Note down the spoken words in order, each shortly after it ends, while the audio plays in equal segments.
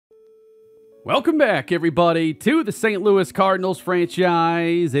Welcome back, everybody, to the St. Louis Cardinals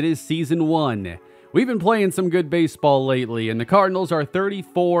franchise. It is Season 1. We've been playing some good baseball lately, and the Cardinals are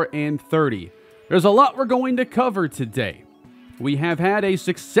 34-30. There's a lot we're going to cover today. We have had a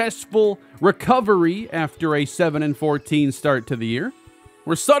successful recovery after a 7-14 start to the year.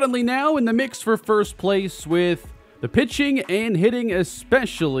 We're suddenly now in the mix for first place with the pitching and hitting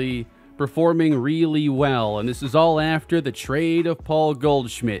especially performing really well, and this is all after the trade of Paul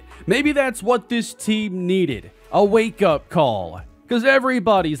Goldschmidt. Maybe that's what this team needed, a wake-up call, because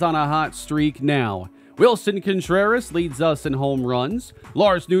everybody's on a hot streak now. Wilson Contreras leads us in home runs.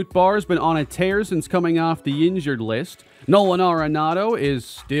 Lars Nootbaar's been on a tear since coming off the injured list. Nolan Arenado is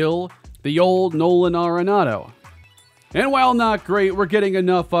still the old Nolan Arenado. And while not great, we're getting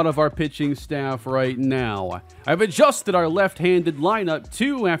enough out of our pitching staff right now. I've adjusted our left-handed lineup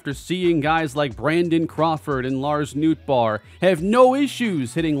too after seeing guys like Brandon Crawford and Lars Nootbaar have no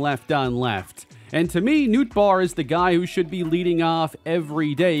issues hitting left on left. And to me, Nootbaar is the guy who should be leading off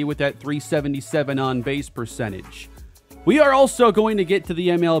every day with that .377 on-base percentage. We are also going to get to the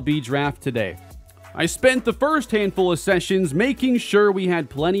MLB draft today. I spent the first handful of sessions making sure we had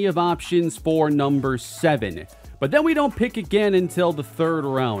plenty of options for number 7. But then we don't pick again until the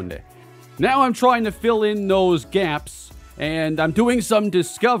 3rd round. Now I'm trying to fill in those gaps, and I'm doing some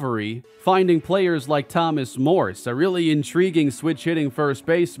discovery, finding players like Thomas Morse, a really intriguing switch-hitting first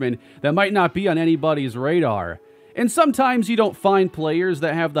baseman that might not be on anybody's radar. And sometimes you don't find players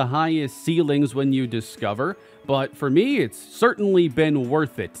that have the highest ceilings when you discover, but for me, it's certainly been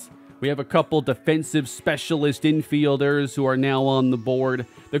worth it. We have a couple defensive specialist infielders who are now on the board.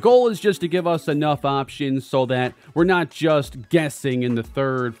 The goal is just to give us enough options so that we're not just guessing in the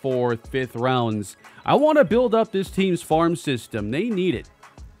 3rd, 4th, 5th rounds. I want to build up this team's farm system. They need it.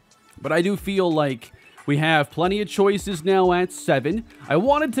 But I do feel like we have plenty of choices now at 7. I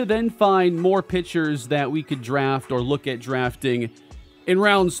wanted to then find more pitchers that we could draft or look at drafting in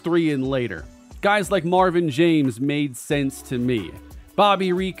rounds 3 and later. Guys like Marvin James made sense to me.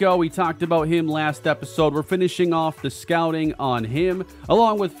 Bobby Rico, we talked about him last episode. We're finishing off the scouting on him,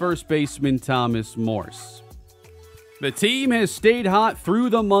 along with first baseman Thomas Morse. The team has stayed hot through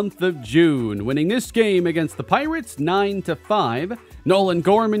the month of June, winning this game against the Pirates 9-5. Nolan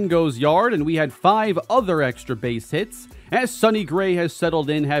Gorman goes yard, and we had 5 other extra base hits, as Sonny Gray has settled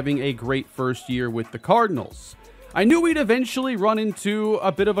in, having a great first year with the Cardinals. I knew we'd eventually run into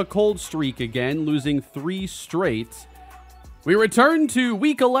a bit of a cold streak again, losing 3 straight. We return to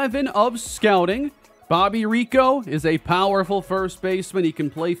week 11 of scouting. Bobby Rico is a powerful first baseman. He can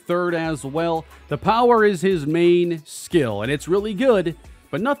play third as well. The power is his main skill, and it's really good,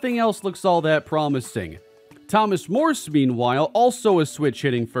 but nothing else looks all that promising. Thomas Morse, meanwhile, also a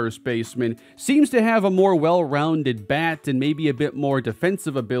switch-hitting first baseman, seems to have a more well-rounded bat and maybe a bit more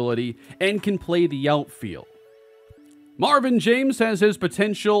defensive ability, and can play the outfield. Marvin James has his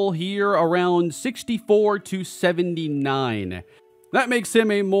potential here around 64 to 79. That makes him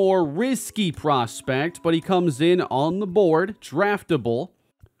a more risky prospect, but he comes in on the board, draftable.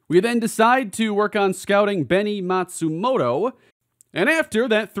 We then decide to work on scouting Benny Matsumoto, and after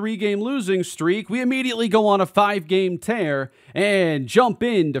that 3-game losing streak, we immediately go on a 5-game tear and jump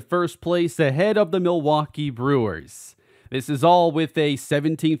into first place ahead of the Milwaukee Brewers. This is all with a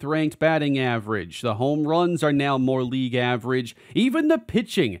 17th ranked batting average. The home runs are now more league average. Even the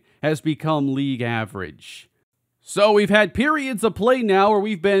pitching has become league average. So we've had periods of play now where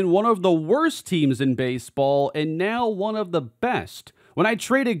we've been one of the worst teams in baseball and now one of the best. When I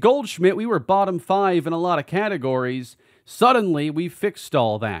traded Goldschmidt, we were bottom 5 in a lot of categories. Suddenly, we fixed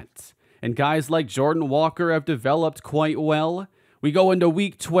all that. And guys like Jordan Walker have developed quite well. We go into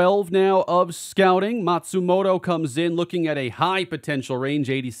week 12 now of scouting. Matsumoto comes in looking at a high potential range,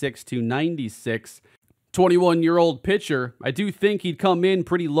 86 to 96. 21-year-old pitcher. I do think he'd come in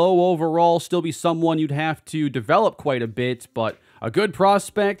pretty low overall, still be someone you'd have to develop quite a bit, but a good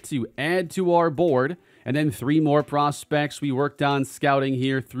prospect to add to our board. And then 3 more prospects we worked on scouting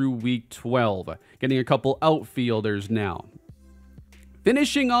here through week 12. Getting a couple outfielders now.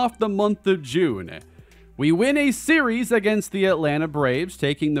 Finishing off the month of June. We win a series against the Atlanta Braves,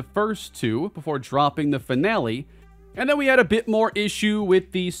 taking the first 2 before dropping the finale. And then we had a bit more issue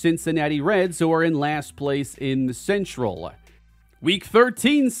with the Cincinnati Reds, who are in last place in the Central. Week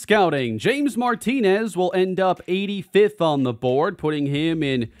 13 scouting. James Martinez will end up 85th on the board, putting him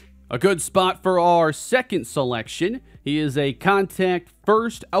in a good spot for our second selection. He is a contact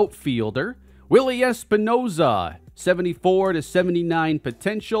first outfielder. Willie Espinoza, 74 to 79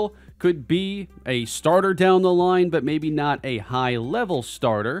 potential. Could be a starter down the line, but maybe not a high-level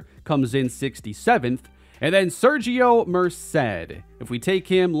starter. Comes in 67th. And then Sergio Merced. If we take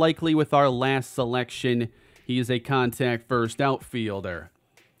him, likely with our last selection, he is a contact first outfielder.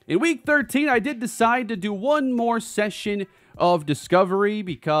 In week 13, I did decide to do one more session of discovery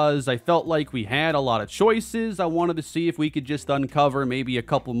because I felt like we had a lot of choices. I wanted to see if we could just uncover maybe a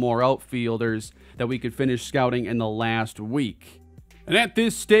couple more outfielders that we could finish scouting in the last week. And at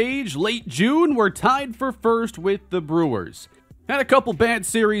this stage, late June, we're tied for first with the Brewers. Had a couple bad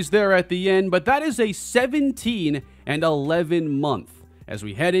series there at the end, but that is a 17-11 month as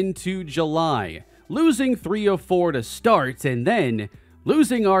we head into July, losing 3 of 4 to start, and then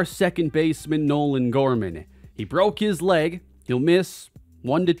losing our second baseman, Nolan Gorman. He broke his leg. He'll miss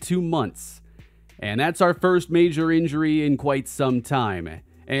 1 to 2 months. And that's our first major injury in quite some time.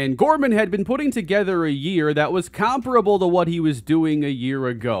 And Gorman had been putting together a year that was comparable to what he was doing a year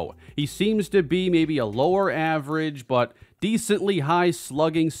ago. He seems to be maybe a lower average, but decently high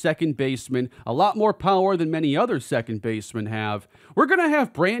slugging second baseman, a lot more power than many other second basemen have. We're going to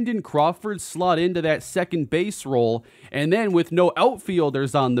have Brandon Crawford slot into that second base role, and then with no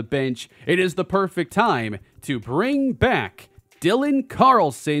outfielders on the bench, it is the perfect time to bring back Dylan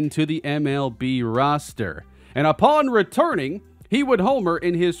Carlson to the MLB roster. And upon returning, he would homer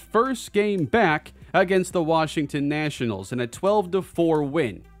in his first game back against the Washington Nationals in a 12-4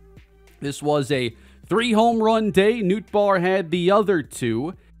 win. This was a 3-home-run day. Nootbaar had the other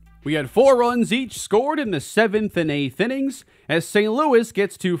 2. We had 4 runs each scored in the 7th and 8th innings as St. Louis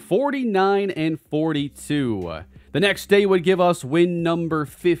gets to 49-42. The next day would give us win number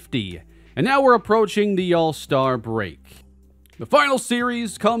 50. And now we're approaching the All-Star break. The final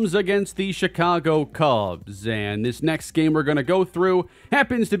series comes against the Chicago Cubs, and this next game we're going to go through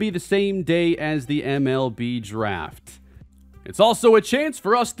happens to be the same day as the MLB draft. It's also a chance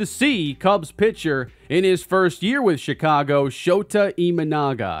for us to see Cubs pitcher in his first year with Chicago, Shota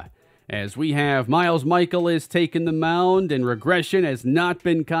Imanaga. As we have Miles Mikolas taking the mound, and regression has not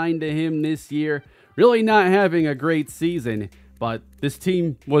been kind to him this year. Really not having a great season, but this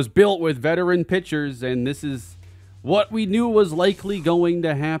team was built with veteran pitchers, and this is what we knew was likely going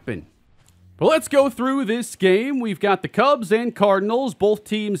to happen. But let's go through this game. We've got the Cubs and Cardinals, both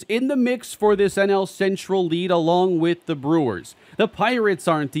teams in the mix for this NL Central lead along with the Brewers. The Pirates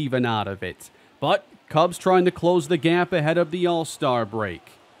aren't even out of it, but Cubs trying to close the gap ahead of the All-Star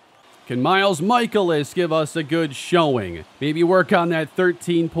break. Can Miles Mikolas give us a good showing? Maybe work on that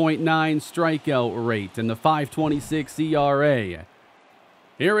 13.9 strikeout rate and the 5.26 ERA.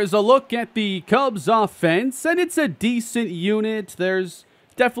 Here is a look at the Cubs offense, and it's a decent unit. There's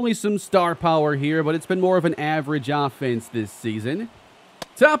definitely some star power here, but it's been more of an average offense this season.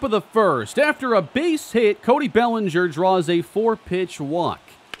 Top of the first, after a base hit, Cody Bellinger draws a 4-pitch walk.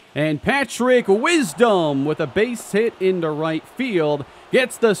 And Patrick Wisdom with a base hit into right field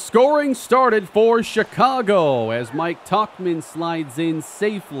gets the scoring started for Chicago as Mike Tauchman slides in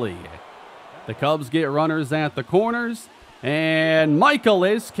safely. The Cubs get runners at the corners, and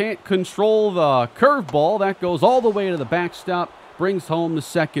Mikolas can't control the curveball. That goes all the way to the backstop, brings home the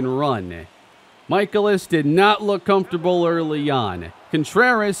second run. Mikolas did not look comfortable early on.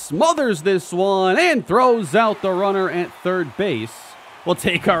 Contreras smothers this one and throws out the runner at third base. We'll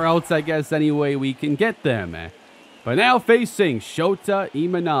take our outs, I guess, any way we can get them. But now facing Shota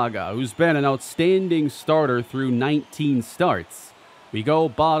Imanaga, who's been an outstanding starter through 19 starts. We go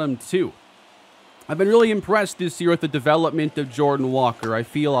bottom 2. I've been really impressed this year with the development of Jordan Walker. I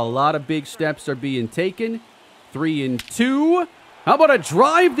feel a lot of big steps are being taken. 3-2. How about a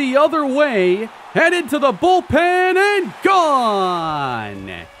drive the other way? Headed to the bullpen and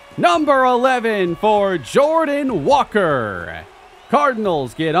gone! Number 11 for Jordan Walker.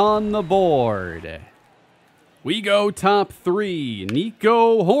 Cardinals get on the board. We go top 3.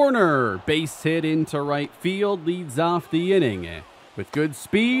 Nico Horner, base hit into right field, leads off the inning. With good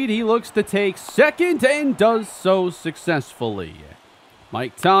speed, he looks to take second and does so successfully.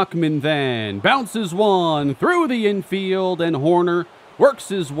 Mike Tauchman then bounces one through the infield, and Horner works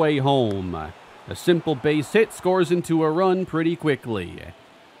his way home. A simple base hit scores into a run pretty quickly.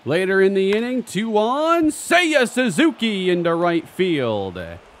 Later in the inning, 2 on, Seiya Suzuki into right field.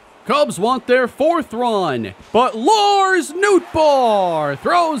 Cubs want their 4th run, but Lars Nootbaar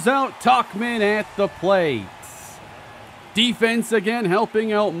throws out Tauchman at the plate. Defense again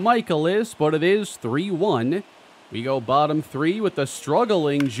helping out Mikolas, but it is 3-1. We go bottom 3 with the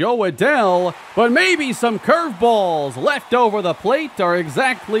struggling Joe Adell, but maybe some curveballs left over the plate are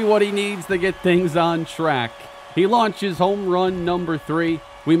exactly what he needs to get things on track. He launches home run number 3.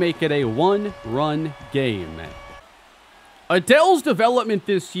 We make it a 1-run game. Adell's development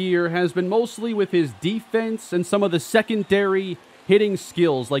this year has been mostly with his defense and some of the secondary hitting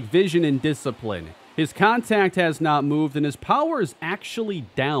skills like vision and discipline. His contact has not moved, and his power is actually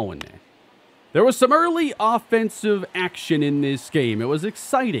down. There was some early offensive action in this game. It was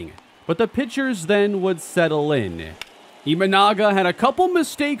exciting, but the pitchers then would settle in. Imanaga had a couple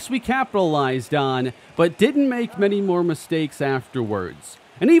mistakes we capitalized on, but didn't make many more mistakes afterwards.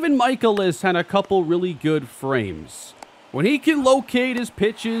 And even Michaelis had a couple really good frames. When he can locate his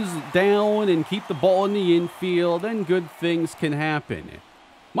pitches down and keep the ball in the infield, then good things can happen.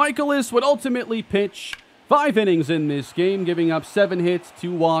 Michaelis would ultimately pitch 5 innings in this game, giving up 7 hits,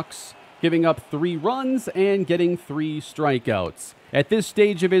 2 walks, giving up 3 runs, and getting 3 strikeouts. At this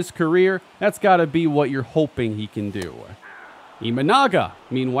stage of his career, that's got to be what you're hoping he can do. Imanaga,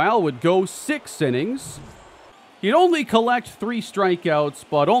 meanwhile, would go 6 innings. He'd only collect 3 strikeouts,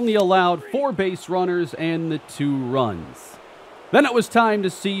 but only allowed 4 base runners and the 2 runs. Then it was time to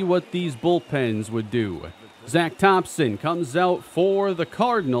see what these bullpens would do. Zach Thompson comes out for the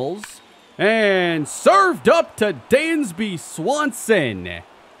Cardinals and served up to Dansby Swanson.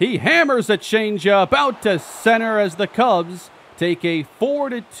 He hammers a changeup out to center as the Cubs take a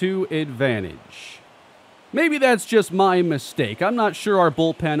 4-2 advantage. Maybe that's just my mistake. I'm not sure our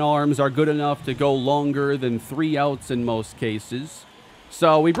bullpen arms are good enough to go longer than 3 outs in most cases.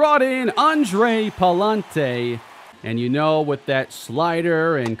 So we brought in Andre Palante, and you know, with that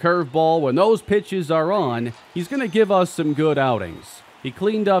slider and curveball, when those pitches are on, he's going to give us some good outings. He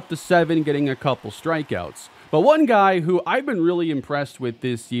cleaned up the 7, getting a couple strikeouts. But one guy who I've been really impressed with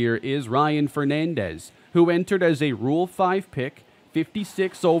this year is Ryan Fernandez, who entered as a Rule 5 pick,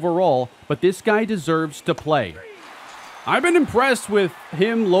 56 overall, but this guy deserves to play. I've been impressed with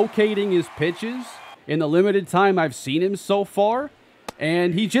him locating his pitches in the limited time I've seen him so far,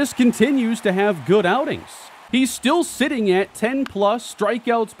 and he just continues to have good outings. He's still sitting at 10-plus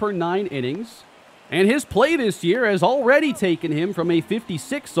strikeouts per 9 innings, and his play this year has already taken him from a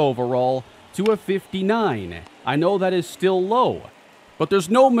 56 overall to a 59. I know that is still low, but there's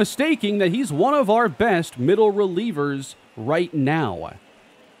no mistaking that he's one of our best middle relievers right now.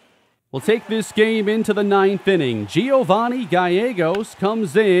 We'll take this game into the 9th inning. Giovanni Gallegos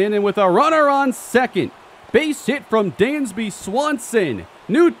comes in, and with a runner on second, base hit from Dansby Swanson.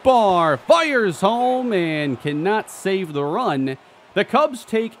 Nootbaar fires home and cannot save the run. The Cubs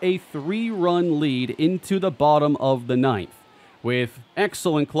take a 3-run lead into the bottom of the 9th, with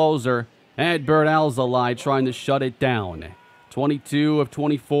excellent closer Adbert Alzolay trying to shut it down. 22 of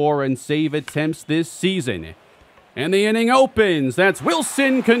 24 and save attempts this season. And the inning opens. That's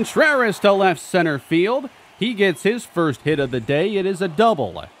Wilson Contreras to left center field. He gets his first hit of the day. It is a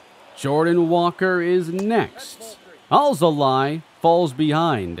double. Jordan Walker is next. Alzolay falls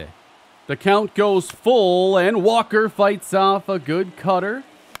behind. The count goes full, and Walker fights off a good cutter.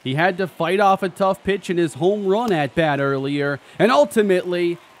 He had to fight off a tough pitch in his home run at bat earlier, and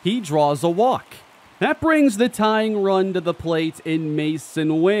ultimately, he draws a walk. That brings the tying run to the plate in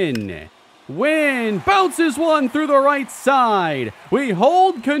Mason Wynn. Wynn bounces one through the right side. We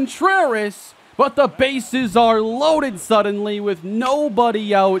hold Contreras, but the bases are loaded suddenly with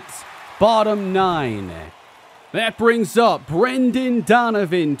nobody out. Bottom 9. That brings up Brendan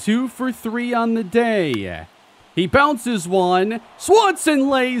Donovan, 2 for 3 on the day. He bounces one. Swanson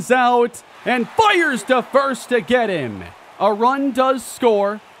lays out and fires to first to get him. A run does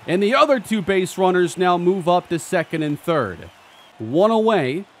score, and the other 2 base runners now move up to second and third. 1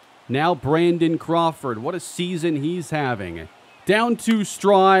 away. Now Brandon Crawford. What a season he's having. Down 2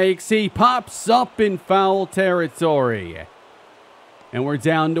 strikes. He pops up in foul territory. And we're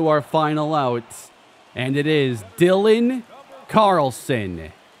down to our final out. And it is Dylan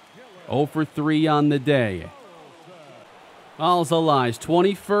Carlson. 0 for 3 on the day. Alzolay's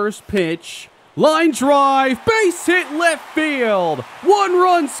 21st pitch. Line drive, base hit left field. 1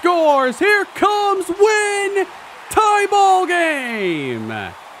 run scores. Here comes Wynn. Tie ball game.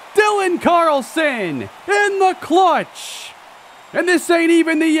 Dylan Carlson in the clutch. And this ain't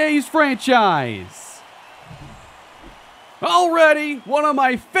even the A's franchise. Already one of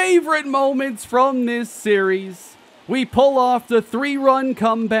my favorite moments from this series. We pull off the 3-run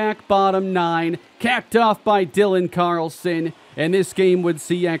comeback bottom 9, capped off by Dylan Carlson, and this game would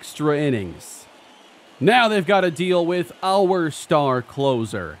see extra innings. Now they've got to deal with our star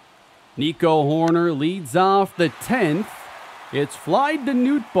closer. Nico Horner leads off the 10th. It's flied to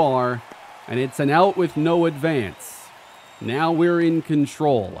Nootbaar, and it's an out with no advance. Now we're in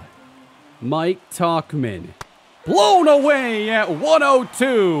control. Mike Tauchman, blown away at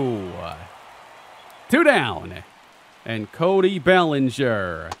 102. 2 down. And Cody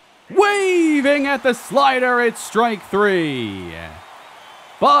Bellinger, waving at the slider, it's strike 3.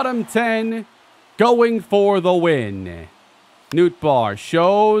 Bottom 10, going for the win. Nootbaar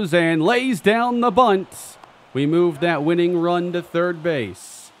shows and lays down the bunt. We move that winning run to third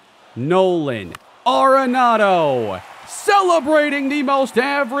base. Nolan Arenado celebrating the most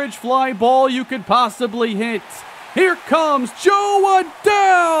average fly ball you could possibly hit. Here comes Joe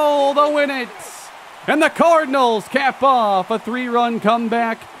Adele to win it. And the Cardinals cap off a 3-run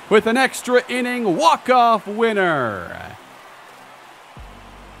comeback with an extra inning walk-off winner.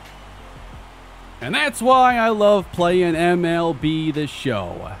 And that's why I love playing MLB The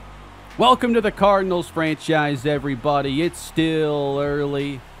Show. Welcome to the Cardinals franchise, everybody. It's still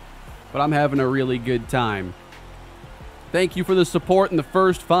early, but I'm having a really good time. Thank you for the support in the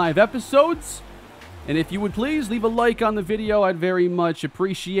first 5 episodes. And if you would please leave a like on the video, I'd very much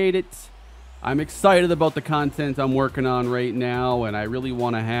appreciate it. I'm excited about the content I'm working on right now, and I really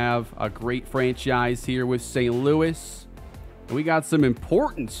want to have a great franchise here with St. Louis. And we got some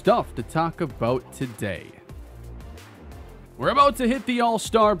important stuff to talk about today. We're about to hit the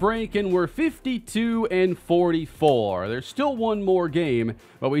All-Star break, and we're 52-44. There's still one more game,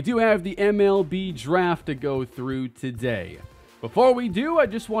 but we do have the MLB draft to go through today. Before we do, I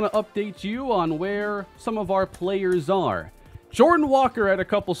just want to update you on where some of our players are. Jordan Walker had a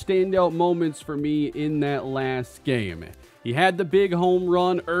couple standout moments for me in that last game. He had the big home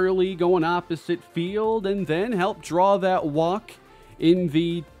run early going opposite field and then helped draw that walk in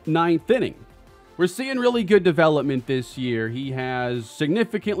the 9th inning. We're seeing really good development this year. He has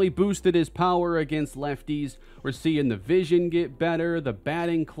significantly boosted his power against lefties. We're seeing the vision get better, the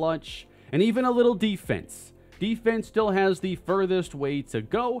batting clutch, and even a little defense. Defense still has the furthest way to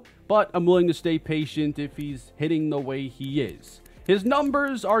go, but I'm willing to stay patient if he's hitting the way he is. His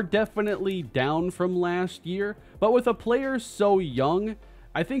numbers are definitely down from last year, but with a player so young,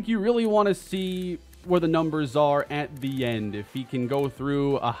 I think you really want to see where the numbers are at the end, if he can go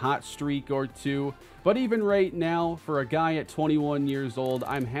through a hot streak or two. But even right now, for a guy at 21 years old,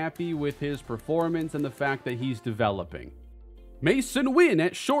 I'm happy with his performance and the fact that he's developing. Mason Wynn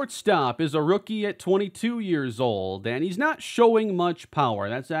at shortstop is a rookie at 22 years old, and he's not showing much power.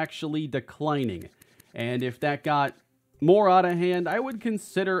 That's actually declining. And if that got more out of hand, I would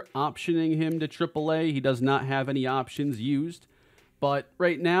consider optioning him to AAA. He does not have any options used. But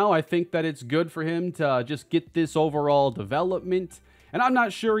right now, I think that it's good for him to just get this overall development. And I'm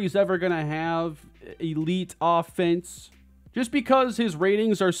not sure he's ever going to have elite offense just because his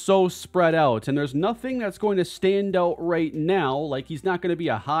ratings are so spread out. And there's nothing that's going to stand out right now. Like, he's not going to be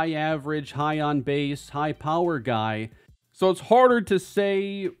a high average, high on base, high power guy. So it's harder to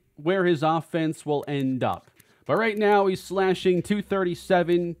say where his offense will end up. But right now, he's slashing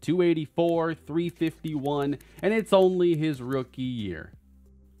 237, 284, 351, and it's only his rookie year.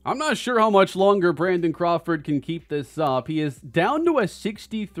 I'm not sure how much longer Brandon Crawford can keep this up. He is down to a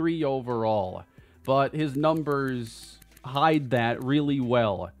 63 overall, but his numbers hide that really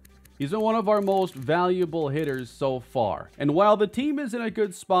well. He's been one of our most valuable hitters so far. And while the team is in a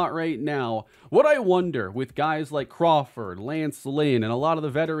good spot right now, what I wonder with guys like Crawford, Lance Lynn, and a lot of the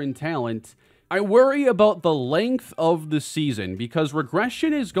veteran talent, I worry about the length of the season because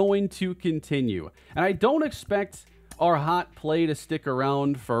regression is going to continue. And I don't expect our hot play to stick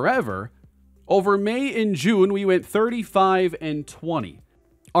around forever. Over May and June, we went 35-20.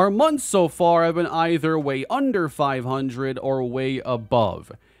 Our months so far have been either way under 500 or way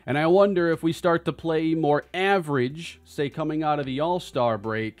above. And I wonder if we start to play more average, say coming out of the All-Star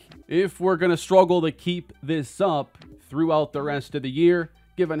break, if we're going to struggle to keep this up throughout the rest of the year,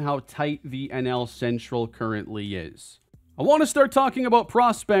 given how tight the NL Central currently is. I want to start talking about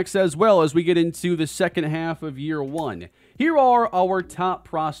prospects as well as we get into the second half of year one. Here are our top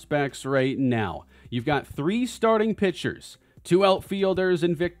prospects right now. You've got 3 starting pitchers, 2 outfielders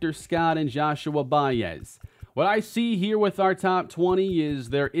in Victor Scott and Joshua Baez. What I see here with our top 20 is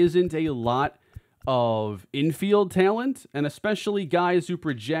there isn't a lot of infield talent, and especially guys who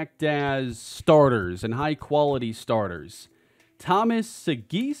project as starters and high-quality starters. Thomas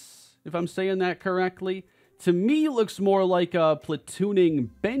Segis, if I'm saying that correctly, to me looks more like a platooning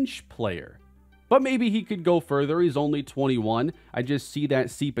bench player. But maybe he could go further. He's only 21. I just see that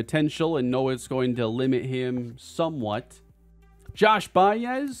C potential and know it's going to limit him somewhat. Josh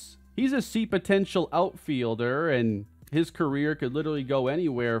Baez, he's a C potential outfielder, and his career could literally go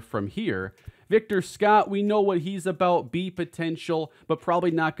anywhere from here. Victor Scott, we know what he's about, B potential, but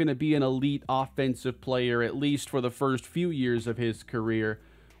probably not going to be an elite offensive player, at least for the first few years of his career.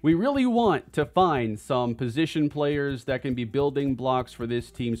 We really want to find some position players that can be building blocks for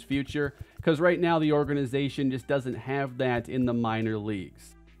this team's future, because right now the organization just doesn't have that in the minor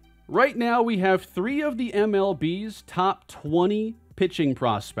leagues. Right now we have 3 of the MLB's top 20 pitching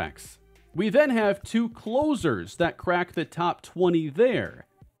prospects. We then have 2 closers that crack the top 20 there.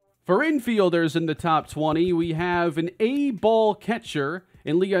 For infielders in the top 20, we have an A-ball catcher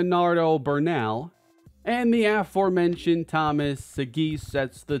in Leonardo Bernal, and the aforementioned Thomas Segis,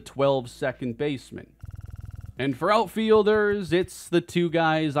 that's the 12 second baseman. And for outfielders, it's the 2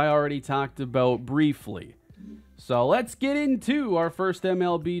 guys I already talked about briefly. So let's get into our first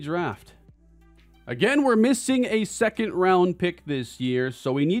MLB draft. Again, we're missing a second round pick this year,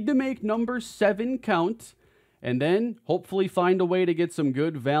 so we need to make number 7 count, and then hopefully find a way to get some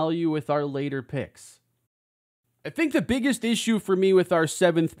good value with our later picks. I think the biggest issue for me with our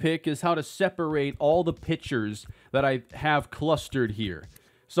 7th pick is how to separate all the pitchers that I have clustered here.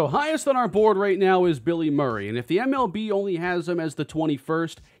 So highest on our board right now is Billy Murray, and if the MLB only has him as the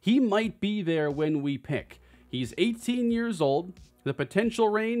 21st, he might be there when we pick. He's 18 years old. The potential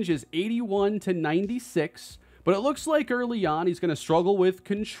range is 81 to 96, but it looks like early on he's going to struggle with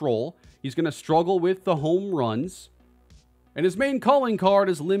control. He's going to struggle with the home runs, and his main calling card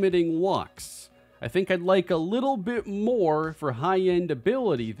is limiting walks. I think I'd like a little bit more for high-end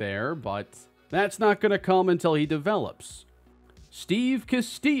ability there, but that's not going to come until he develops. Steve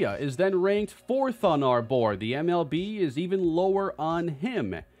Castilla is then ranked 4th on our board. The MLB is even lower on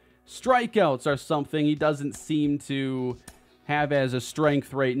him. Strikeouts are something he doesn't seem to have as a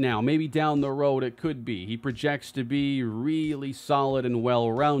strength right now. Maybe down the road it could be. He projects to be really solid and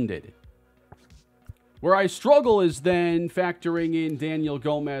well-rounded. Where I struggle is then factoring in Daniel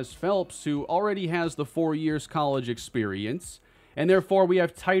Gomez Phelps, who already has the 4 years college experience, and therefore we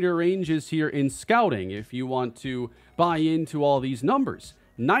have tighter ranges here in scouting if you want to buy into all these numbers.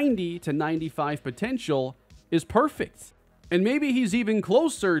 90 to 95 potential is perfect. And maybe he's even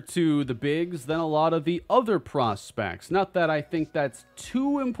closer to the bigs than a lot of the other prospects. Not that I think that's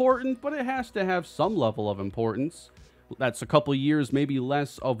too important, but it has to have some level of importance. That's a couple years, maybe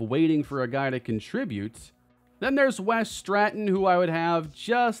less, of waiting for a guy to contribute. Then there's Wes Stratton, who I would have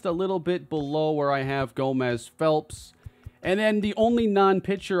just a little bit below where I have Gomez Phelps. And then the only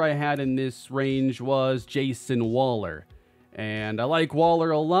non-pitcher I had in this range was Jason Waller. And I like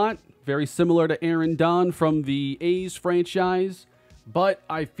Waller a lot. Very similar to Aaron Don from the A's franchise. But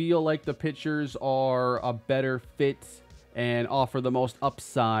I feel like the pitchers are a better fit and offer the most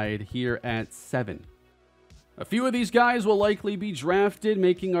upside here at 7. A few of these guys will likely be drafted,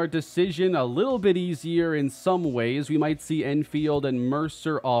 making our decision a little bit easier in some ways. We might see Enfield and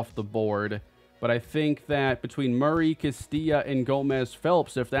Mercer off the board, but I think that between Murray, Castilla, and Gomez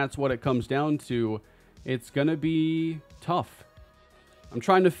Phelps, if that's what it comes down to, it's going to be tough. I'm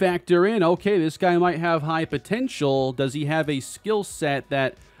trying to factor in, okay, this guy might have high potential. Does he have a skill set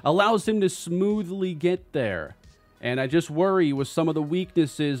that allows him to smoothly get there? And I just worry with some of the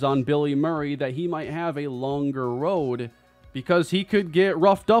weaknesses on Billy Murray that he might have a longer road because he could get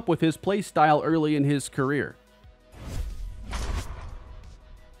roughed up with his play style early in his career.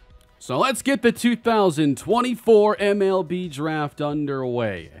 So let's get the 2024 MLB draft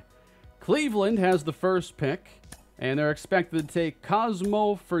underway. Cleveland has the first pick, and they're expected to take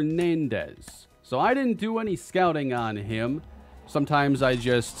Cosmo Fernandez. So I didn't do any scouting on him. Sometimes I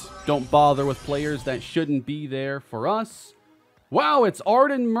just don't bother with players that shouldn't be there for us. Wow, it's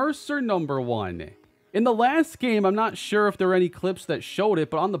Arden Mercer, number 1. In the last game, I'm not sure if there were any clips that showed it,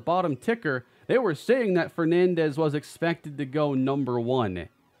 but on the bottom ticker, they were saying that Fernandez was expected to go number 1.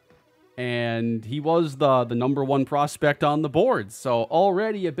 And he was the number 1 prospect on the board. So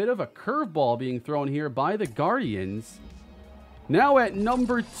already a bit of a curveball being thrown here by the Guardians. Now at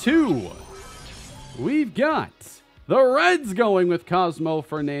number 2, we've got the Reds going with Cosmo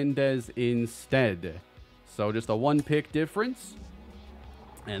Fernandez instead. So just a 1-pick difference.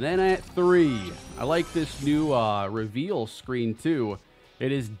 And then at 3, I like this new reveal screen too.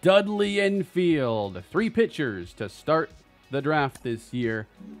 It is Dudley Enfield. 3 pitchers to start the draft this year.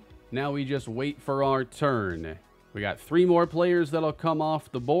 Now we just wait for our turn. We got 3 more players that'll come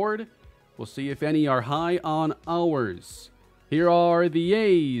off the board. We'll see if any are high on ours. Here are the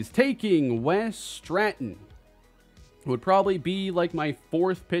A's taking Wes Stratton. Would probably be like my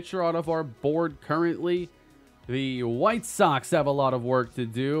 4th pitcher out of our board currently. The White Sox have a lot of work to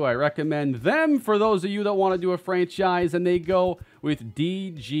do. I recommend them for those of you that want to do a franchise, and they go with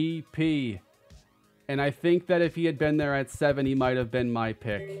DGP. And I think that if he had been there at 7, he might have been my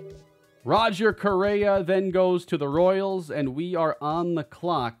pick. Roger Correa then goes to the Royals, and we are on the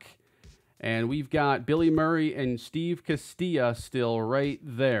clock. And we've got Billy Murray and Steve Castilla still right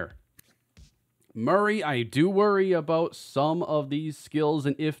there. Murray, I do worry about some of these skills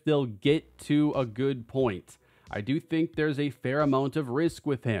and if they'll get to a good point. I do think there's a fair amount of risk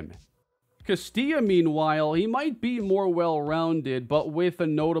with him. Castilla, meanwhile, he might be more well-rounded, but with a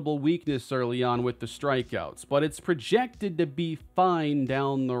notable weakness early on with the strikeouts. But it's projected to be fine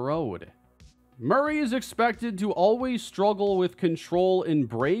down the road. Murray is expected to always struggle with control and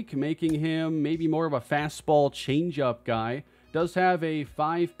break, making him maybe more of a fastball changeup guy. Does have a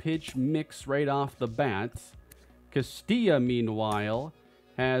 5-pitch mix right off the bat. Castilla, meanwhile,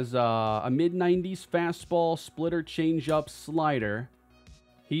 has a mid-90s fastball, splitter, changeup, slider.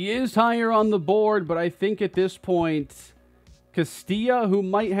 He is higher on the board, but I think at this point, Castilla, who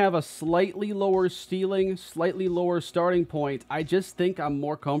might have a slightly lower ceiling, slightly lower starting point, I just think I'm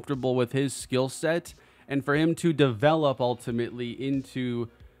more comfortable with his skill set and for him to develop ultimately into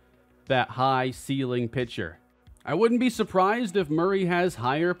that high ceiling pitcher. I wouldn't be surprised if Murray has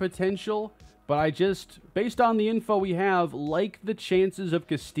higher potential, but I just, based on the info we have, like the chances of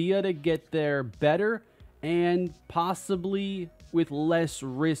Castilla to get there better and possibly with less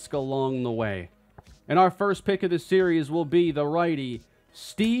risk along the way. And our first pick of the series will be the righty,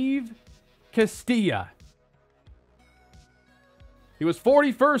 Steve Castilla. He was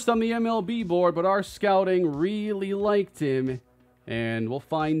 41st on the MLB board, but our scouting really liked him. And we'll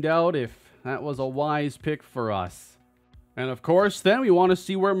find out if that was a wise pick for us. And of course, then we want to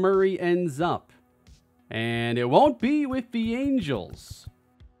see where Murray ends up. And it won't be with the Angels.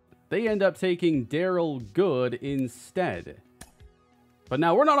 They end up taking Darryl Good instead. But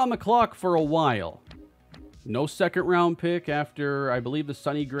now we're not on the clock for a while. No second round pick after, I believe, the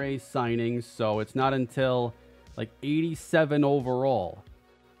Sonny Gray signings, so it's not until like 87 overall.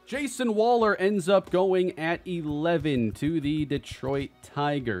 Jason Waller ends up going at 11 to the Detroit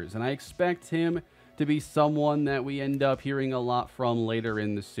Tigers, and I expect him to be someone that we end up hearing a lot from later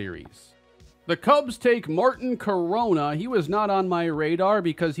in the series. The Cubs take Martin Corona. He was not on my radar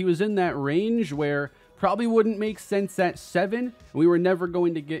because he was in that range where probably wouldn't make sense at 7, and we were never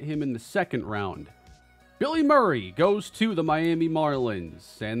going to get him in the second round. Billy Murray goes to the Miami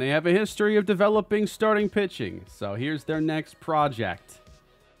Marlins, and they have a history of developing starting pitching, so here's their next project.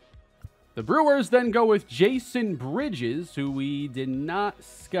 The Brewers then go with Jason Bridges, who we did not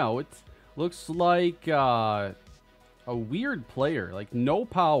scout. Looks like a weird player, like no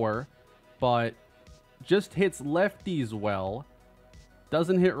power, but just hits lefties well.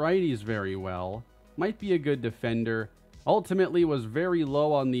 Doesn't hit righties very well. Might be a good defender. Ultimately was very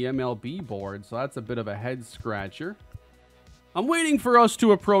low on the MLB board, so that's a bit of a head scratcher. I'm waiting for us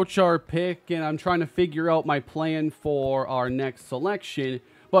to approach our pick, and I'm trying to figure out my plan for our next selection.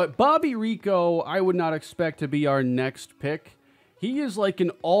 But Bobby Rico, I would not expect to be our next pick. He is like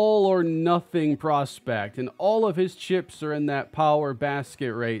an all-or-nothing prospect, and all of his chips are in that power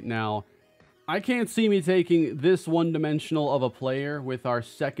basket right now. I can't see me taking this one-dimensional of a player with our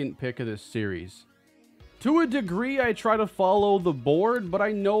second pick of this series. To a degree, I try to follow the board, but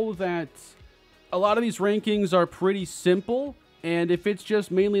I know that a lot of these rankings are pretty simple, and if it's just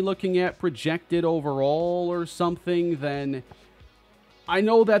mainly looking at projected overall or something, then I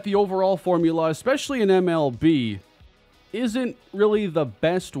know that the overall formula, especially in MLB, isn't really the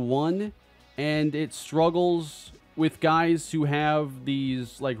best one, and it struggles with guys who have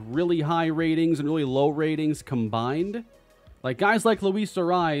these like really high ratings and really low ratings combined. Like, guys like Luis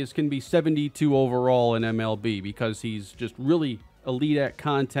Arraez can be 72 overall in MLB because he's just really elite at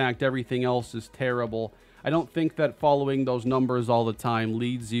contact. Everything else is terrible. I don't think that following those numbers all the time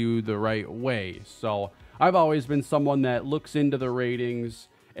leads you the right way. So I've always been someone that looks into the ratings,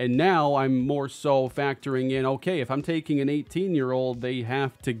 and now I'm more so factoring in, okay, if I'm taking an 18-year-old, they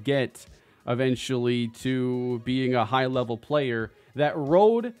have to get eventually to being a high-level player. That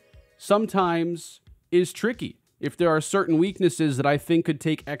road sometimes is tricky. If there are certain weaknesses that I think could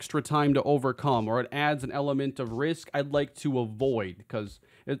take extra time to overcome, or it adds an element of risk I'd like to avoid, because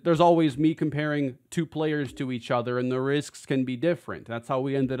there's always me comparing two players to each other, and the risks can be different. That's how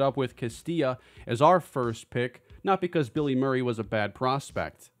we ended up with Castilla as our first pick, not because Billy Murray was a bad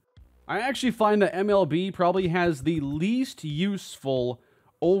prospect. I actually find that MLB probably has the least useful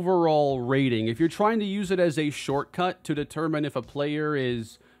overall rating. If you're trying to use it as a shortcut to determine if a player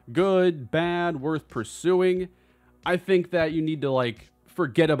is good, bad, worth pursuing, I think that you need to, like,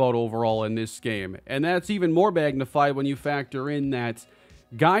 forget about overall in this game. And that's even more magnified when you factor in that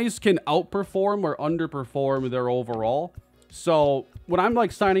guys can outperform or underperform their overall. So when I'm,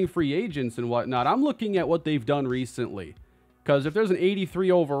 like, signing free agents and whatnot, I'm looking at what they've done recently. Because if there's an 83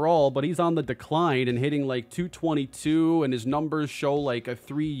 overall, but he's on the decline and hitting, like, 222, and his numbers show, like, a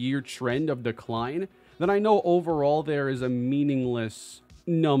 3-year trend of decline, then I know overall there is a meaningless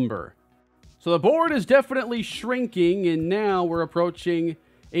number. So the board is definitely shrinking, and now we're approaching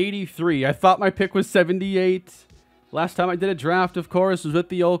 83. I thought my pick was 78. Last time I did a draft, of course, was with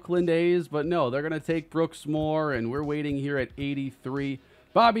the Oakland A's, but no, they're going to take Brooks Moore, and we're waiting here at 83.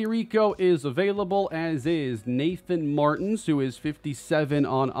 Bobby Rico is available, as is Nathan Martins, who is 57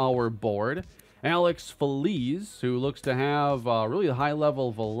 on our board. Alex Feliz, who looks to have really a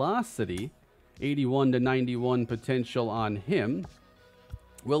high-level velocity, 81 to 91 potential on him.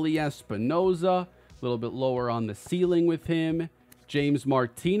 Willie Espinoza, a little bit lower on the ceiling with him. James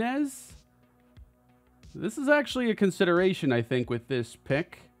Martinez. This is actually a consideration, I think, with this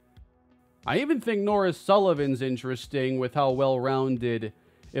pick. I even think Norris Sullivan's interesting with how well-rounded,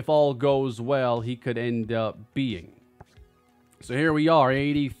 if all goes well, he could end up being. So here we are,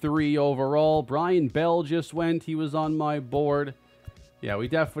 83 overall. Brian Bell just went. He was on my board. Yeah, we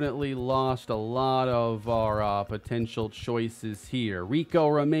definitely lost a lot of our potential choices here. Rico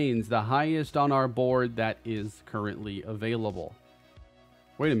remains the highest on our board that is currently available.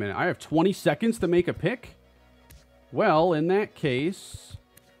 Wait a minute, I have 20 seconds to make a pick? Well, in that case,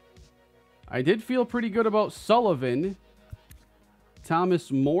 I did feel pretty good about Sullivan.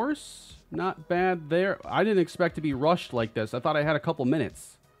 Thomas Morse, not bad there. I didn't expect to be rushed like this. I thought I had a couple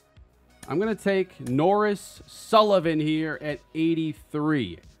minutes. I'm going to take Norris Sullivan here at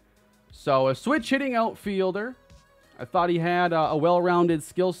 83. So a switch-hitting outfielder. I thought he had a well-rounded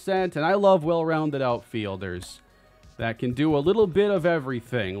skill set, and I love well-rounded outfielders that can do a little bit of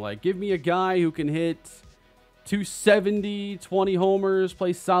everything. Like, give me a guy who can hit 270, 20 homers,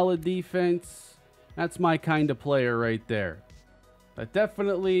 play solid defense. That's my kind of player right there. That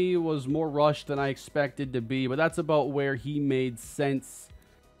definitely was more rushed than I expected to be, but that's about where he made sense.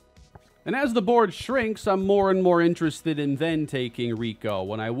 And as the board shrinks, I'm more and more interested in then taking Rico,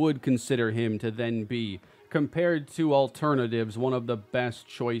 when I would consider him to then be, compared to alternatives, one of the best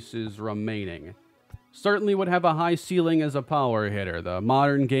choices remaining. Certainly would have a high ceiling as a power hitter. The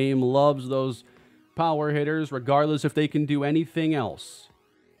modern game loves those power hitters, regardless if they can do anything else.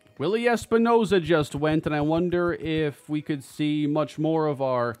 Willie Espinoza just went, and I wonder if we could see much more of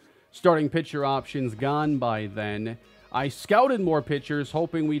our starting pitcher options gone by then. I scouted more pitchers,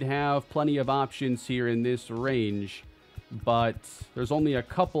 hoping we'd have plenty of options here in this range, but there's only a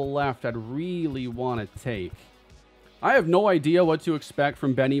couple left I'd really want to take. I have no idea what to expect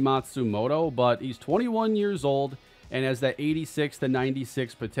from Benny Matsumoto, but he's 21 years old and has that 86 to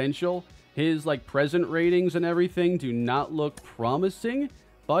 96 potential. His present ratings and everything do not look promising,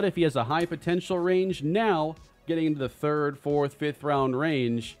 but if he has a high potential range now, getting into the 3rd, 4th, 5th round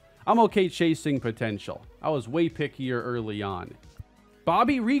range, I'm okay chasing potential. I was way pickier early on.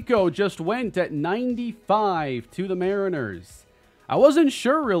 Bobby Rico just went at 95 to the Mariners. I wasn't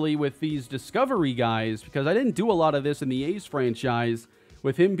sure really with these Discovery guys because I didn't do a lot of this in the A's franchise.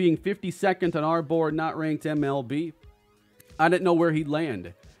 With him being 52nd on our board, not ranked MLB, I didn't know where he'd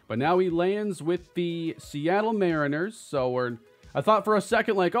land. But now he lands with the Seattle Mariners. So I thought for a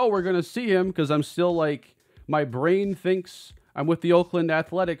second oh, we're going to see him because I'm still my brain thinks I'm with the Oakland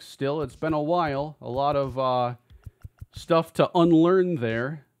Athletics still. It's been a while. A lot of stuff to unlearn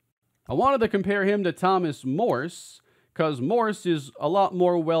there. I wanted to compare him to Thomas Morse because Morse is a lot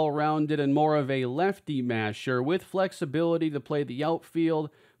more well-rounded and more of a lefty masher with flexibility to play the outfield,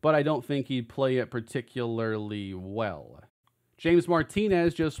 but I don't think he'd play it particularly well. James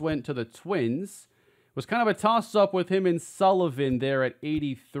Martinez just went to the Twins. It was kind of a toss-up with him and Sullivan there at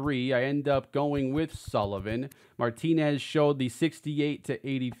 83. I end up going with Sullivan. Martinez showed the 68 to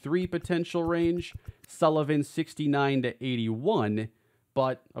 83 potential range. Sullivan 69 to 81.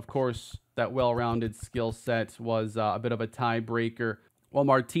 But, of course, that well-rounded skill set was a bit of a tiebreaker, while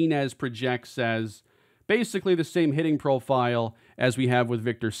Martinez projects as basically the same hitting profile as we have with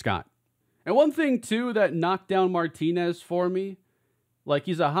Victor Scott. And one thing, too, that knocked down Martinez for me,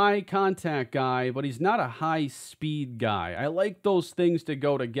 he's a high-contact guy, but he's not a high-speed guy. I like those things to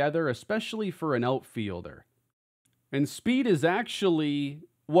go together, especially for an outfielder. And speed is actually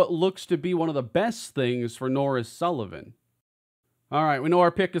what looks to be one of the best things for Norris Sullivan. All right, we know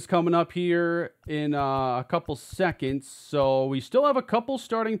our pick is coming up here in a couple seconds, so we still have a couple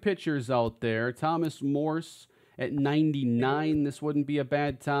starting pitchers out there. Thomas Morse at 99, this wouldn't be a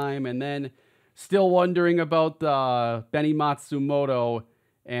bad time. And then still wondering about Benny Matsumoto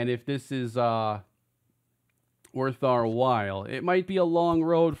and if this is worth our while. It might be a long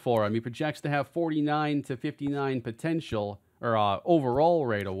road for him. He projects to have 49 to 59 potential, or overall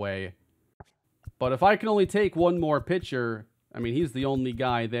right away. But if I can only take one more pitcher, I mean, he's the only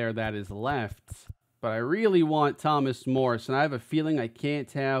guy there that is left. But I really want Thomas Morse, and I have a feeling I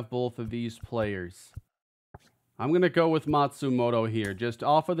can't have both of these players. I'm going to go with Matsumoto here, just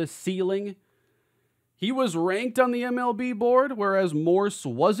off of the ceiling. He was ranked on the MLB board, whereas Morse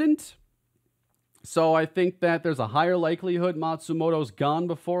wasn't. So I think that there's a higher likelihood Matsumoto's gone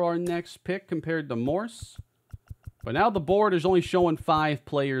before our next pick compared to Morse. But now the board is only showing 5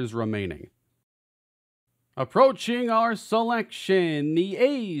 players remaining. Approaching our selection, the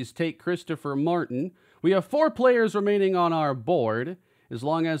A's take Christopher Martin. We have 4 players remaining on our board. As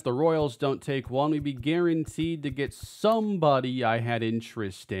long as the Royals don't take one, we'd be guaranteed to get somebody I had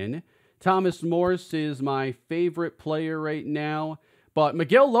interest in. Thomas Morse is my favorite player right now. But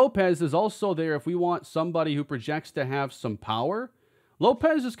Miguel Lopez is also there if we want somebody who projects to have some power.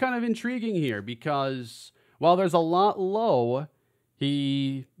 Lopez is kind of intriguing here because while there's a lot low,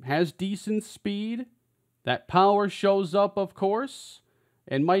 he has decent speed. That power shows up, of course,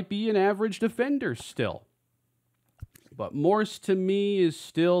 and might be an average defender still. But Morse, to me, is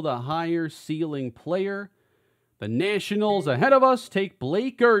still the higher ceiling player. The Nationals ahead of us take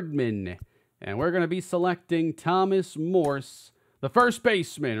Blake Erdman. And we're going to be selecting Thomas Morse, the first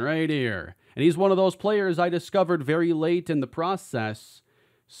baseman right here. And he's one of those players I discovered very late in the process.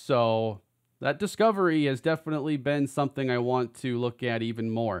 So that discovery has definitely been something I want to look at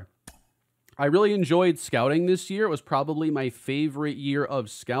even more. I really enjoyed scouting this year. It was probably my favorite year of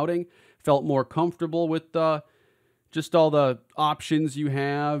scouting. Felt more comfortable with just all the options you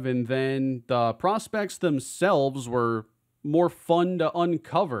have. And then the prospects themselves were more fun to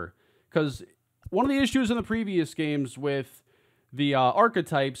uncover. Because one of the issues in the previous games with the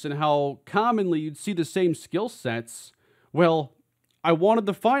archetypes and how commonly you'd see the same skill sets, well, I wanted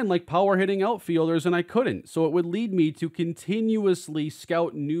to find like power hitting outfielders and I couldn't. So it would lead me to continuously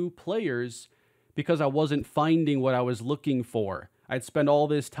scout new players because I wasn't finding what I was looking for. I'd spend all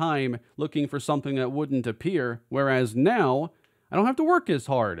this time looking for something that wouldn't appear, whereas now I don't have to work as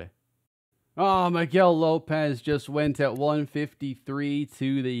hard. Oh, Miguel Lopez just went at 153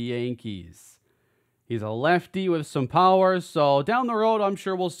 to the Yankees. He's a lefty with some power, so down the road, I'm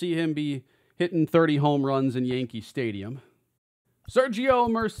sure we'll see him be hitting 30 home runs in Yankee Stadium. Sergio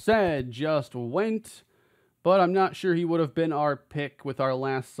Merced just went, but I'm not sure he would have been our pick with our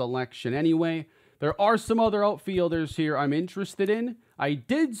last selection anyway. There are some other outfielders here I'm interested in. I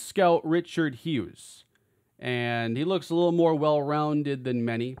did scout Richard Hughes, and he looks a little more well-rounded than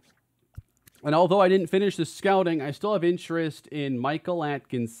many. And although I didn't finish the scouting, I still have interest in Michael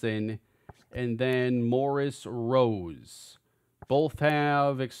Atkinson and then Morris Rose. Both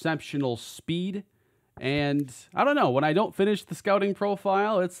have exceptional speed. And I don't know, when I don't finish the scouting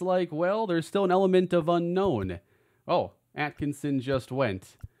profile, it's like, well, there's still an element of unknown. Oh, Atkinson just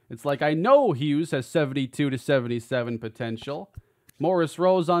went. It's like I know Hughes has 72 to 77 potential. Morris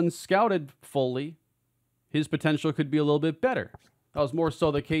Rose unscouted fully. His potential could be a little bit better. That was more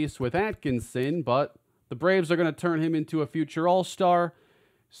so the case with Atkinson, but the Braves are going to turn him into a future All-Star.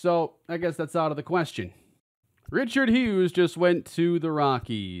 So, I guess that's out of the question. Richard Hughes just went to the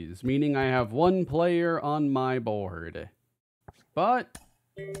Rockies, meaning I have 1 player on my board. But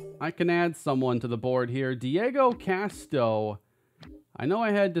I can add someone to the board here. Diego Casto. I know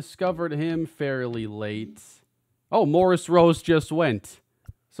I had discovered him fairly late. Oh, Morris Rose just went.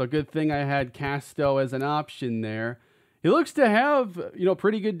 So good thing I had Casto as an option there. He looks to have,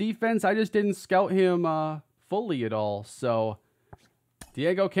 pretty good defense. I just didn't scout him fully at all. So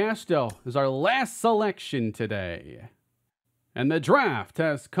Diego Casto is our last selection today. And the draft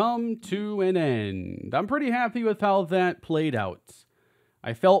has come to an end. I'm pretty happy with how that played out.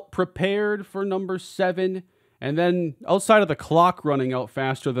 I felt prepared for number 7. And then outside of the clock running out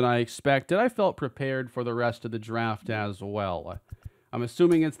faster than I expected, I felt prepared for the rest of the draft as well. I'm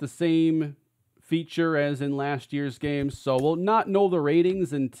assuming it's the same feature as in last year's games, so we'll not know the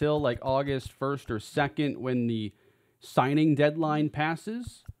ratings until like August 1st or 2nd when the signing deadline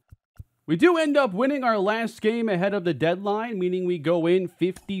passes. We do end up winning our last game ahead of the deadline, meaning we go in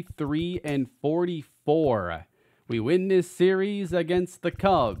 53-44. We win this series against the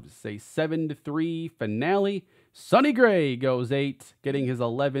Cubs, a 7-3 finale. Sonny Gray goes 8, getting his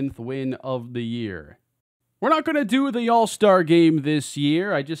 11th win of the year. We're not going to do the All-Star game this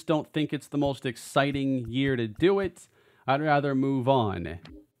year. I just don't think it's the most exciting year to do it. I'd rather move on.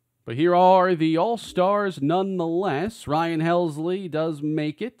 But here are the All-Stars nonetheless. Ryan Helsley does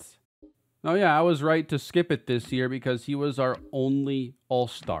make it. Oh yeah, I was right to skip it this year because he was our only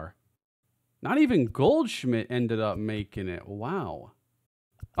All-Star. Not even Goldschmidt ended up making it. Wow.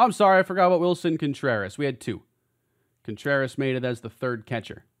 I'm sorry, I forgot about Wilson Contreras. We had 2. Contreras made it as the 3rd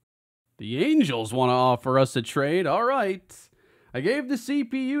catcher. The Angels want to offer us a trade. All right. I gave the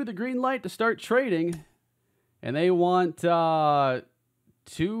CPU the green light to start trading. And they want 2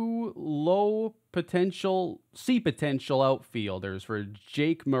 low potential, C potential outfielders for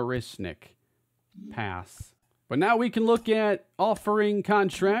Jake Marisnick. Pass. But now we can look at offering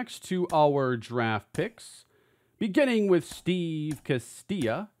contracts to our draft picks, beginning with Steve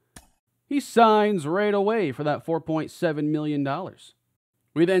Castilla. He signs right away for that $4.7 million.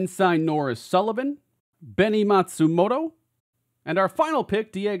 We then sign Norris Sullivan, Benny Matsumoto, and our final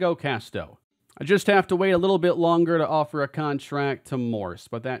pick, Diego Casto. I just have to wait a little bit longer to offer a contract to Morse,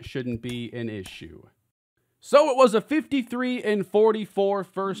 but that shouldn't be an issue. So it was a 53-44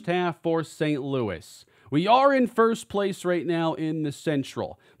 first half for St. Louis. We are in first place right now in the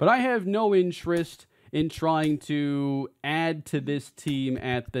Central, but I have no interest in trying to add to this team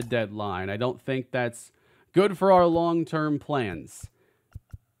at the deadline. I don't think that's good for our long-term plans.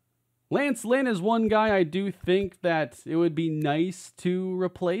 Lance Lynn is one guy I do think that it would be nice to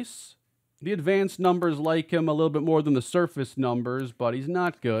replace. The advanced numbers like him a little bit more than the surface numbers, but he's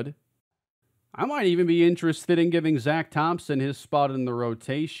not good. I might even be interested in giving Zach Thompson his spot in the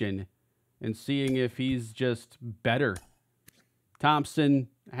rotation and seeing if he's just better. Thompson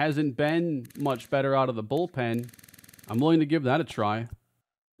hasn't been much better out of the bullpen. I'm willing to give that a try.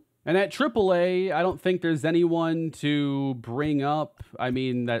 And at AAA, I don't think there's anyone to bring up. I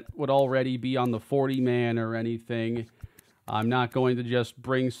mean, that would already be on the 40-man or anything. I'm not going to just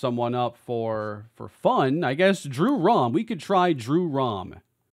bring someone up for fun. I guess Drew Rom. We could try Drew Rom.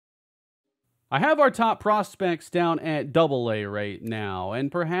 I have our top prospects down at AA right now,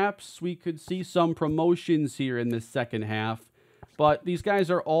 and perhaps we could see some promotions here in the second half. But these guys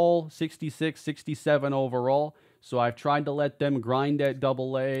are all 66, 67 overall. So I've tried to let them grind at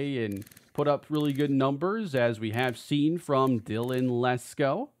AA and put up really good numbers, as we have seen from Dylan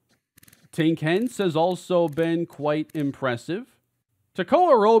Lesko. Tink Hence has also been quite impressive.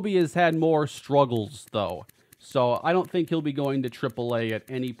 Tekoa Roby has had more struggles, though, so I don't think he'll be going to AAA at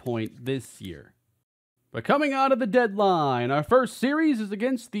any point this year. But coming out of the deadline, our first series is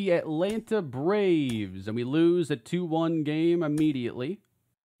against the Atlanta Braves, and we lose a 2-1 game immediately.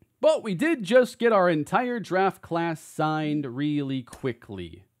 But we did just get our entire draft class signed really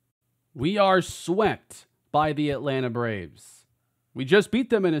quickly. We are swept by the Atlanta Braves. We just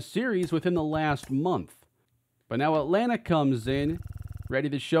beat them in a series within the last month. But now Atlanta comes in, ready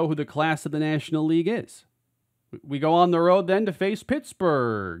to show who the class of the National League is. We go on the road then to face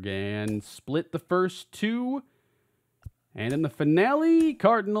Pittsburgh and split the first two. And in the finale,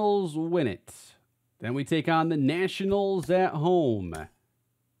 Cardinals win it. Then we take on the Nationals at home.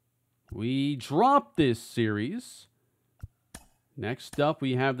 We drop this series. Next up,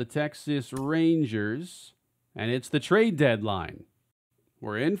 we have the Texas Rangers, and it's the trade deadline.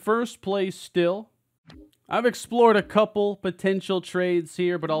 We're in first place still. I've explored a couple potential trades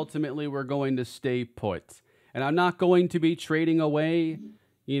here, but ultimately we're going to stay put. And I'm not going to be trading away,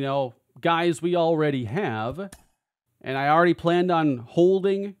 guys we already have. And I already planned on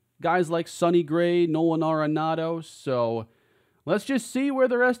holding guys like Sonny Gray, Nolan Arenado, so let's just see where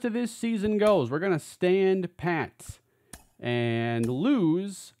the rest of this season goes. We're going to stand pat and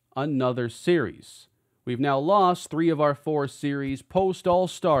lose another series. We've now lost 3 of our 4 series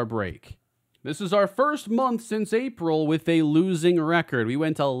post-All-Star break. This is our first month since April with a losing record. We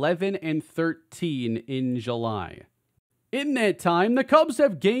went 11-13 in July. In that time, the Cubs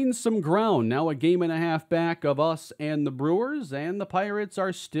have gained some ground, now a game and a half back of us and the Brewers, and the Pirates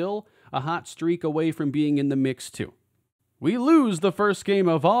are still a hot streak away from being in the mix too. We lose the first game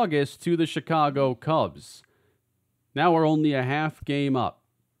of August to the Chicago Cubs. Now we're only a half game up.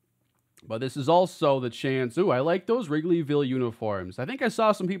 But this is also the chance. Ooh, I like those Wrigleyville uniforms. I think I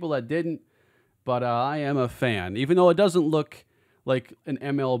saw some people that didn't, but I am a fan, even though it doesn't look like an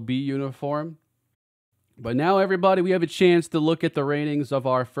MLB uniform. But now, everybody, we have a chance to look at the ratings of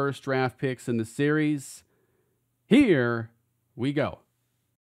our first draft picks in the series. Here we go.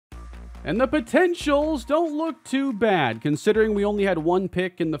 And the potentials don't look too bad, considering we only had 1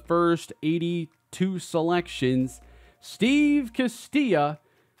 pick in the first 82 selections. Steve Castilla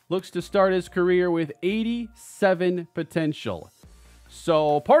looks to start his career with 87 potential.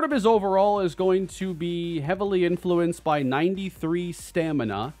 So part of his overall is going to be heavily influenced by 93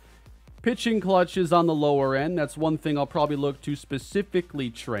 stamina. Pitching clutch is on the lower end. That's one thing I'll probably look to specifically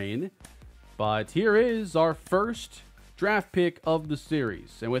train. But here is our first draft pick of the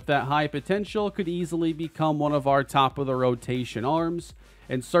series. And with that high potential, could easily become one of our top of the rotation arms.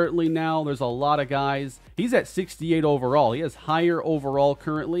 And certainly now there's a lot of guys. He's at 68 overall. He has higher overall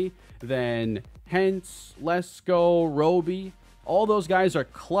currently than Hence, Lesko, Roby. All those guys are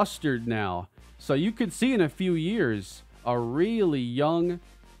clustered now. So you could see in a few years a really young,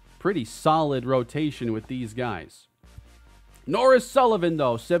 pretty solid rotation with these guys. Norris Sullivan,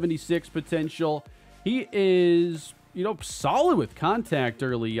 though, 76 potential. He is solid with contact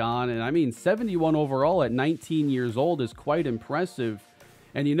early on. And I mean, 71 overall at 19 years old is quite impressive.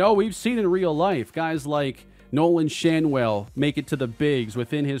 And we've seen in real life guys like Nolan Shanwell make it to the bigs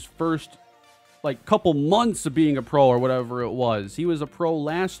within his first couple months of being a pro or whatever it was. He was a pro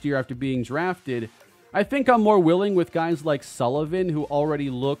last year after being drafted. I think I'm more willing with guys like Sullivan, who already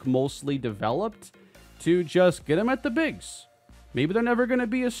look mostly developed, to just get them at the bigs. Maybe they're never going to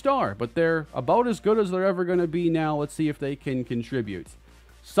be a star, but they're about as good as they're ever going to be now. Let's see if they can contribute.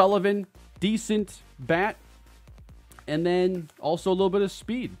 Sullivan, decent bat, and then also a little bit of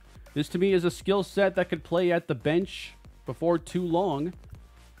speed. This to me is a skill set that could play at the bench before too long.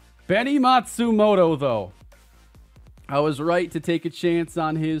 Benny Matsumoto, though. I was right to take a chance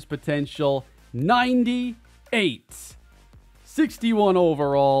on his potential. 98. 61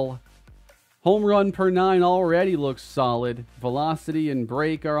 overall. Home run per 9 already looks solid. Velocity and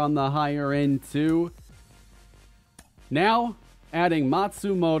break are on the higher end too. Now, adding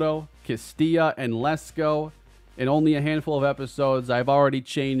Matsumoto, Castilla, and Lesko. In only a handful of episodes, I've already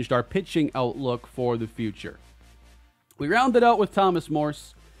changed our pitching outlook for the future. We rounded out with Thomas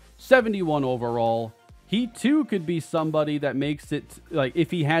Morse, 71 overall. He too could be somebody that makes it, if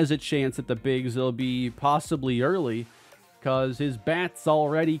he has a chance at the bigs, it'll be possibly early, because his bat's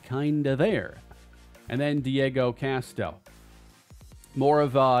already kind of there. And then Diego Castro. More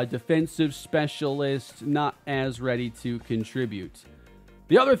of a defensive specialist, not as ready to contribute.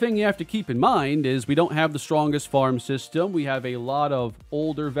 The other thing you have to keep in mind is we don't have the strongest farm system. We have a lot of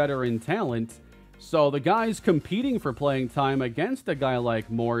older veteran talent. So the guys competing for playing time against a guy like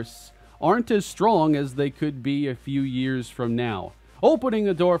Morse aren't as strong as they could be a few years from now, opening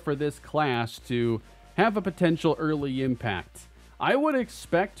the door for this class to have a potential early impact. I would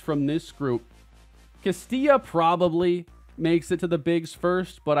expect from this group, Castilla probably makes it to the bigs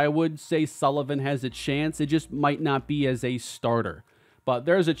first, but I would say Sullivan has a chance. It just might not be as a starter. But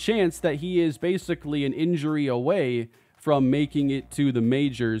there's a chance that he is basically an injury away from making it to the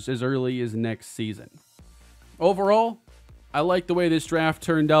majors as early as next season. Overall, I like the way this draft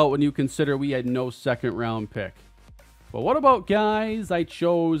turned out when you consider we had no second round pick. But what about guys I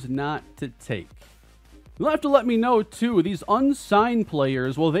chose not to take? You'll have to let me know too, these unsigned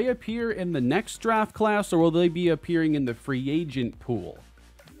players, will they appear in the next draft class or will they be appearing in the free agent pool?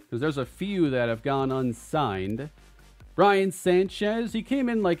 Because there's a few that have gone unsigned. Brian Sanchez, he came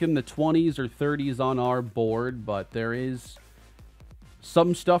in in the 20s or 30s on our board, but there is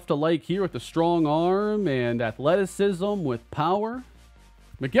some stuff to like here with the strong arm and athleticism with power.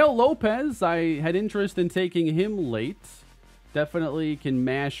 Miguel Lopez, I had interest in taking him late. Definitely can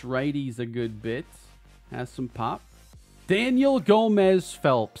mash righties a good bit. Has some pop. Daniel Gomez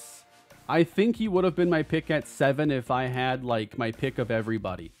Phelps. I think he would have been my pick at 7 if I had my pick of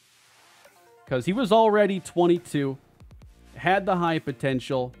everybody. Because he was already 22. Had the high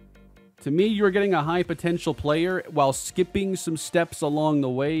potential. To me, you're getting a high potential player while skipping some steps along the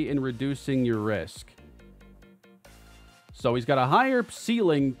way and reducing your risk. So he's got a higher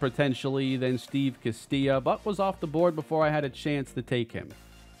ceiling potentially than Steve Castilla, but was off the board before I had a chance to take him.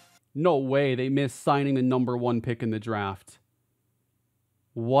 No way they missed signing the #1 pick in the draft.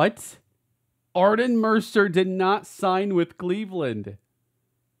 What? Arden Mercer did not sign with Cleveland.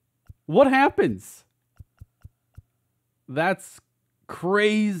 What happens? That's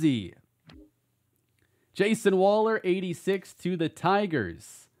crazy. Jason Waller, 86 to the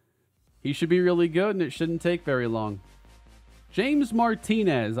Tigers. He should be really good, and it shouldn't take very long. James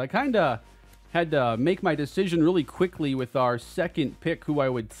Martinez. I kind of had to make my decision really quickly with our second pick who I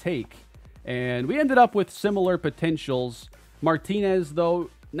would take. And we ended up with similar potentials. Martinez, though,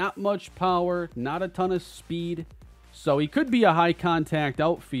 not much power, not a ton of speed. So he could be a high contact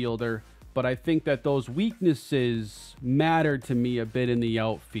outfielder, but I think that those weaknesses matter to me a bit in the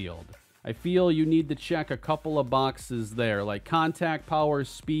outfield. I feel you need to check a couple of boxes there, like contact, power,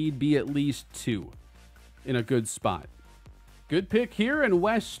 speed, be at least 2 in a good spot. Good pick here, and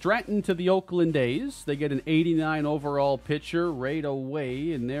Wes Stratton to the Oakland A's. They get an 89 overall pitcher right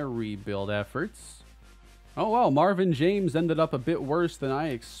away in their rebuild efforts. Oh, well, Marvin James ended up a bit worse than I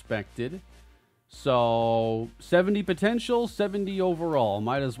expected. So, 70 potential, 70 overall.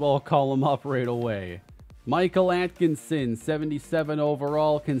 Might as well call him up right away. Michael Atkinson, 77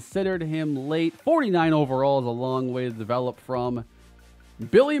 overall. Considered him late. 49 overall is a long way to develop from.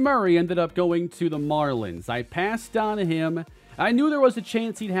 Billy Murray ended up going to the Marlins. I passed on him. I knew there was a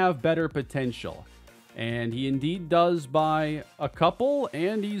chance he'd have better potential. And he indeed does by a couple,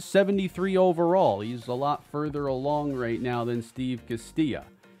 and he's 73 overall. He's a lot further along right now than Steve Castilla.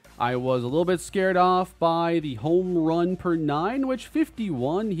 I was a little bit scared off by the home run per 9, which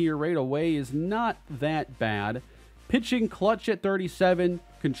 51 here right away is not that bad. pitching clutch at 37,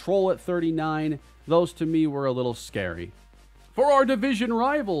 control at 39. Those to me were a little scary. For our division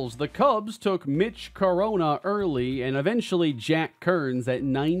rivals, the Cubs took Mitch Corona early and eventually Jack Kearns at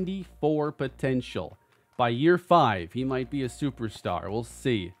 94 potential. By year 5, he might be a superstar. We'll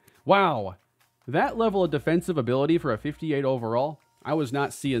see. Wow, that level of defensive ability for a 58 overall, I was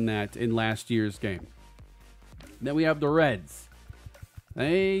not seeing that in last year's game. Then we have the Reds.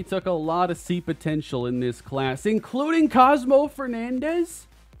 They took a lot of C potential in this class, including Cosmo Fernandez?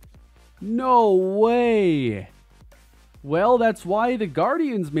 No way. Well, that's why the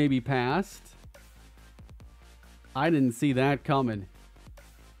Guardians maybe passed. I didn't see that coming.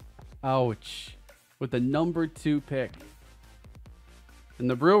 Ouch. With the number 2 pick. And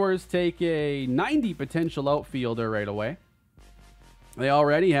the Brewers take a 90 potential outfielder right away. They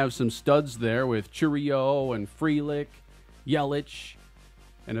already have some studs there with Churio and Frelick, Yelich,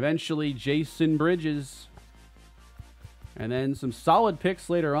 and eventually Jason Bridges. And then some solid picks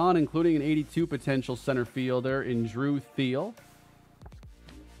later on, including an 82 potential center fielder in Drew Thiel.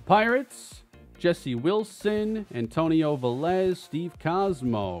 Pirates, Jesse Wilson, Antonio Velez, Steve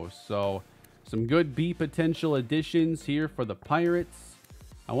Cosmo. So some good B potential additions here for the Pirates.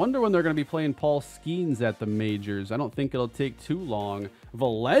 I wonder when they're going to be playing Paul Skeens at the majors. I don't think it'll take too long.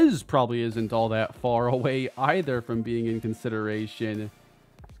 Velez probably isn't all that far away either from being in consideration.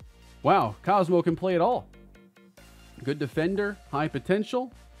 Wow, Cosmo can play it all. Good defender, high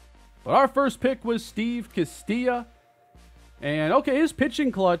potential. But our first pick was Steve Castilla. And okay, his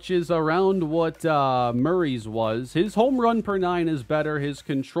pitching clutch is around what Murray's was. His home run per 9 is better. His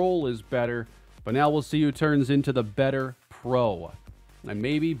control is better. But now we'll see who turns into the better pro. And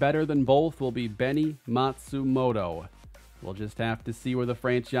maybe better than both will be Benny Matsumoto. We'll just have to see where the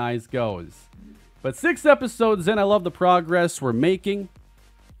franchise goes. But 6 episodes in, I love the progress we're making.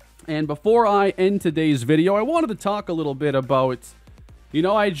 And before I end today's video, I wanted to talk a little bit about,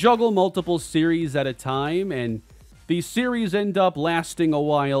 I juggle multiple series at a time, and these series end up lasting a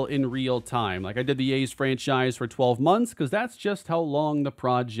while in real time. Like I did the A's franchise for 12 months, because that's just how long the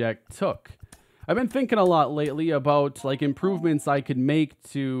project took. I've been thinking a lot lately about improvements I could make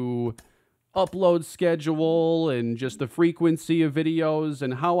to upload schedule and just the frequency of videos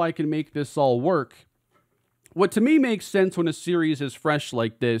and how I can make this all work. What to me makes sense when a series is fresh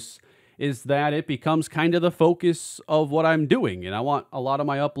like this is that it becomes kind of the focus of what I'm doing, and I want a lot of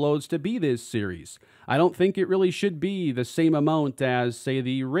my uploads to be this series. I don't think it really should be the same amount as, say,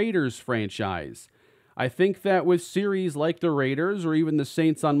 the Raiders franchise. I think that with series like the Raiders or even the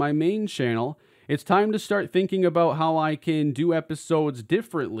Saints on my main channel, it's time to start thinking about how I can do episodes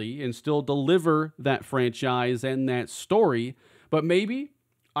differently and still deliver that franchise and that story. But maybe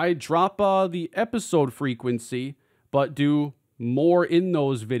I drop the episode frequency, but do more in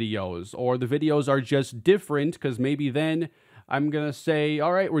those videos. Or the videos are just different, because maybe then I'm going to say,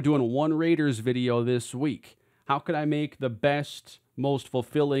 all right, we're doing one Raiders video this week. How could I make the best, most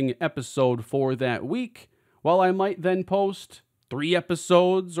fulfilling episode for that week? Well, I might then post 3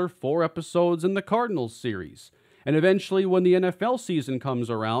 episodes or 4 episodes in the Cardinals series. And eventually when the NFL season comes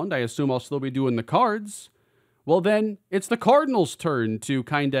around, I assume I'll still be doing the Cards. Well, then it's the Cardinals' turn to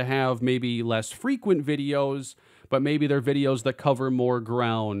kind of have maybe less frequent videos, but maybe they're videos that cover more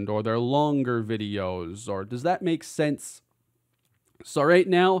ground, or they're longer videos, or does that make sense? So right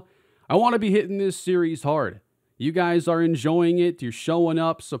now, I want to be hitting this series hard. You guys are enjoying it, you're showing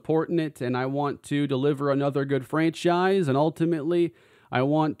up, supporting it, and I want to deliver another good franchise, and ultimately, I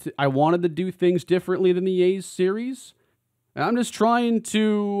wanted to do things differently than the A's series. And I'm just trying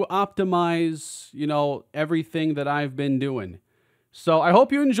to optimize, everything that I've been doing. So I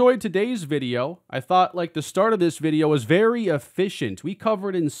hope you enjoyed today's video. I thought the start of this video was very efficient. We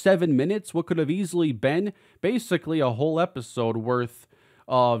covered in 7 minutes what could have easily been basically a whole episode worth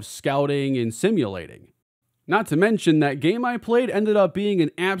of scouting and simulating. Not to mention that game I played ended up being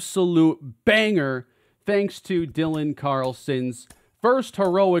an absolute banger thanks to Dylan Carlson's first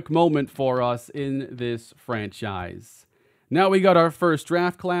heroic moment for us in this franchise. Now we got our first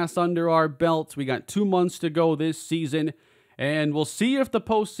draft class under our belt. We got 2 months to go this season, and we'll see if the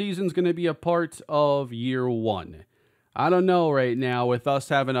postseason's going to be a part of year 1. I don't know right now, with us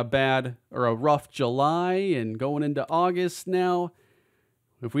having a rough July and going into August now.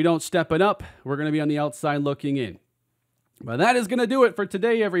 If we don't step it up, we're going to be on the outside looking in. But that is going to do it for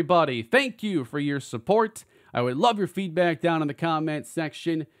today, everybody. Thank you for your support. I would love your feedback down in the comment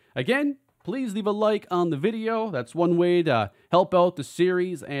section. Again, please leave a like on the video. That's one way to help out the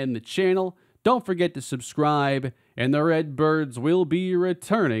series and the channel. Don't forget to subscribe, and the Redbirds will be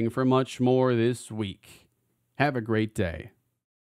returning for much more this week. Have a great day.